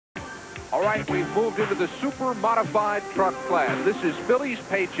All right, we've moved into the super modified truck class. This is Philly's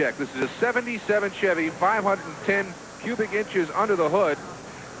Paycheck. This is a 77 Chevy, 510 cubic inches under the hood.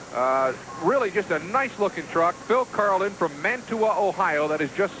 Really just a nice looking truck. Phil Carlin from Mantua, Ohio. That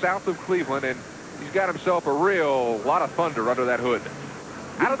is just south of Cleveland, and he's got himself a real lot of thunder under that hood.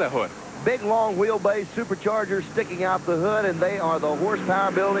 Out of the hood. Big long wheelbase superchargers sticking out the hood, and they are the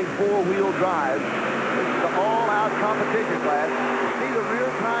horsepower building four-wheel drive. This is the all-out competition class. You see the rear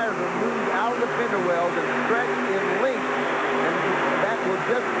tires are moved out of the fender wells and stretched in length, and that will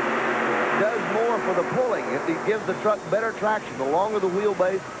just does more for the pulling. It gives the truck better traction. The longer the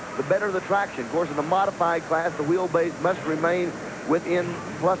wheelbase, the better the traction. Of course, in the modified class, the wheelbase must remain within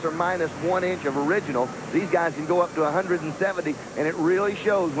plus or minus 1 inch of original. These guys can go up to 170, and it really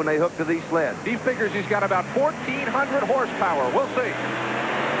shows when they hook to these sleds. He figures he's got about 1,400 horsepower. We'll see.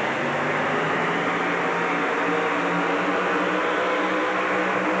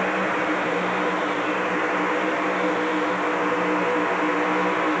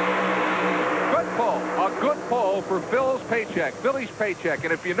 Good pull. A good pull for Phil's Paycheck. Philly's Paycheck.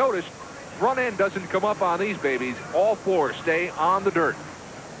 And if you notice, front end doesn't come up on these babies. All four stay on the dirt.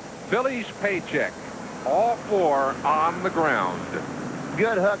 Philly's Paycheck. All four on the ground.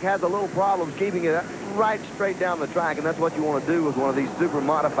 Good hook has a little problem keeping it right straight down the track, and that's what you want to do with one of these super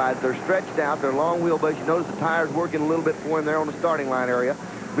modifieds. They're stretched out. They're long wheelbase. You notice the tires working a little bit for him there on the starting line area.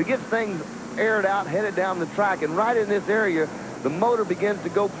 But he gets things aired out, headed down the track, and right in this area, the motor begins to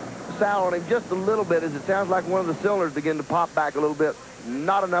go sour on him just a little bit as it sounds like one of the cylinders begin to pop back a little bit.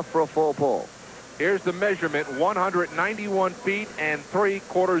 Not enough for a full pull. Here's the measurement, 191 feet and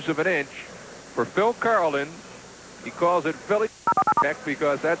 3/4 of an inch for Phil Carlin. He calls it Philly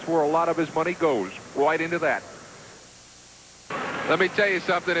because that's where a lot of his money goes, right into that. Let me tell you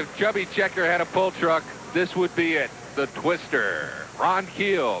something. If Chubby Checker had a pull truck, this would be it. The Twister. Ron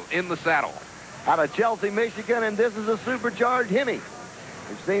Keel in the saddle. Out of Chelsea, Michigan, and this is a supercharged Hemi.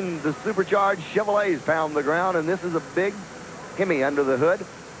 We've seen the supercharged Chevrolets pound the ground, and this is a big Hemi under the hood.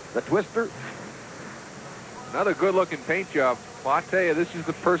 The Twister. Another good-looking paint job. Well, I tell you, this is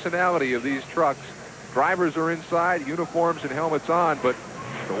the personality of these trucks. Drivers are inside, uniforms and helmets on, but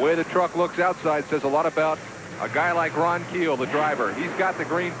the way the truck looks outside says a lot about a guy like Ron Keel, the driver. He's got the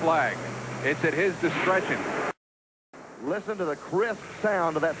green flag. It's at his discretion. Listen to the crisp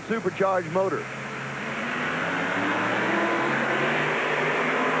sound of that supercharged motor.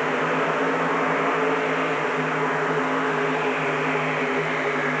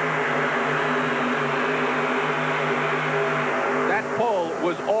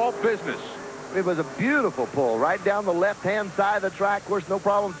 Was all business. It was a beautiful pull right down the left-hand side of the track. Of course, no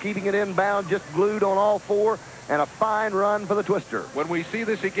problem keeping it inbound, just glued on all four, and a fine run for the Twister. When we see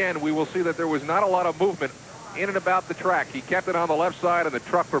this again, we will see that there was not a lot of movement in and about the track. He kept it on the left side, and the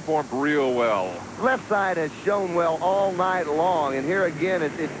truck performed real well. Left side has shown well all night long, and here again,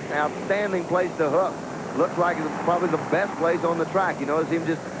 it's an outstanding place to hook. Looks like it's probably the best place on the track. You notice him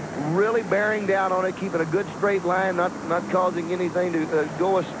just really bearing down on it, keeping a good straight line, not causing anything to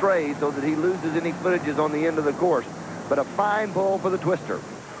go astray so that he loses any footages on the end of the course. But a fine pull for the Twister.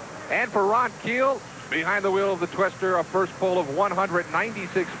 And for Ron Keel, behind the wheel of the Twister, a first pull of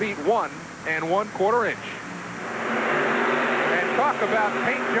 196 feet, 1 1/4 inch. And talk about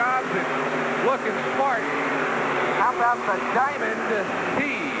paint jobs and looking smart. How about the Diamond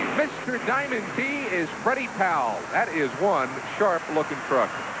T? Mr. Diamond T is Freddie Powell. That is one sharp-looking truck.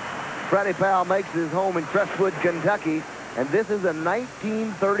 Freddie Powell makes his home in Crestwood, Kentucky, and this is a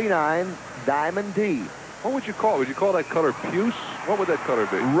 1939 Diamond T. What would you call it? Would you call that color puce? What would that color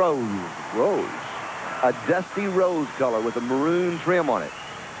be? Rose. Rose. A dusty rose color with a maroon trim on it.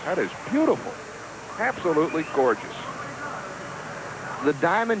 That is beautiful. Absolutely gorgeous. The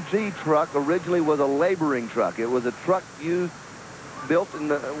Diamond T truck originally was a laboring truck. It was a truck built in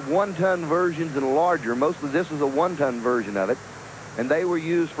the 1-ton versions and larger. Mostly this was a 1-ton version of it. And they were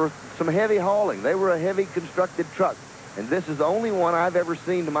used for some heavy hauling. They were a heavy constructed truck. And this is the only one I've ever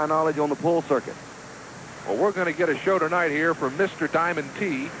seen, to my knowledge, on the pull circuit. Well, we're going to get a show tonight here from Mr. Diamond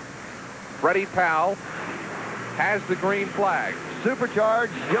T. Freddie Powell has the green flag.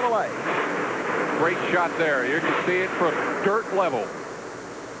 Supercharged Chevrolet. Great shot there. You can see it from dirt level.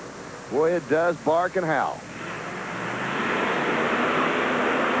 Boy, it does bark and howl.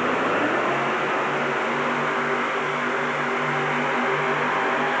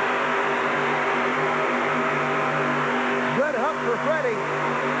 For Freddie.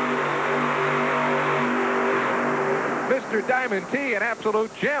 Mr. Diamond T, an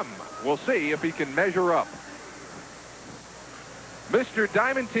absolute gem. We'll see if he can measure up. Mr.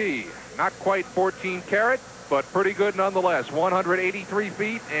 Diamond T, not quite 14 karat, but pretty good nonetheless. 183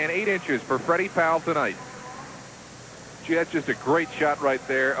 feet and 8 inches for Freddie Powell tonight. Gee, that's just a great shot right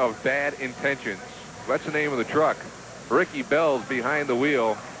there of Bad Intentions. That's the name of the truck. Ricky Bell's behind the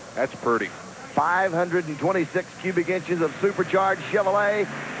wheel. That's pretty. 526 cubic inches of supercharged Chevrolet.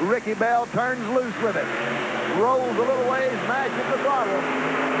 Ricky Bell turns loose with it. Rolls a little ways, mashes the throttle.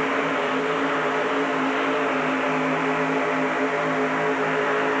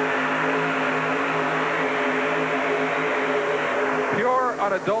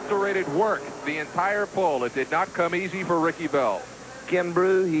 Unadulterated work the entire pull. It did not come easy for Ricky Bell. Ken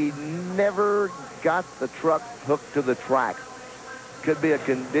Broo, he never got the truck hooked to the track. Could be a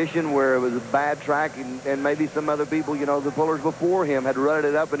condition where it was a bad track, and maybe some other people, you know, the pullers before him had rutted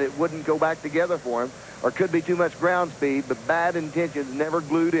it up and it wouldn't go back together for him. Or could be too much ground speed, but Bad Intentions never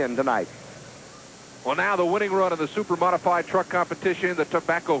glued in tonight. Well, now the winning run of the super modified truck competition, the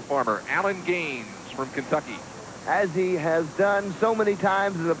tobacco farmer, Alan Gaines from Kentucky. As he has done so many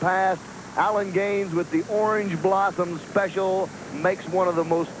times in the past, Alan Gaines with the Orange Blossom Special makes one of the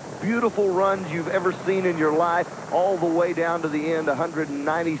most beautiful runs you've ever seen in your life, all the way down to the end,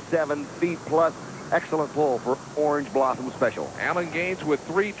 197 feet plus. Excellent pull for Orange Blossom Special. Alan Gaines with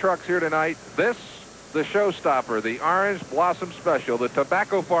 3 trucks here tonight. This, the showstopper, the Orange Blossom Special. The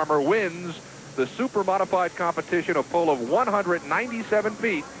tobacco farmer wins the super modified competition, a pull of 197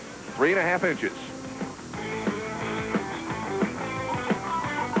 feet, 3.5 inches.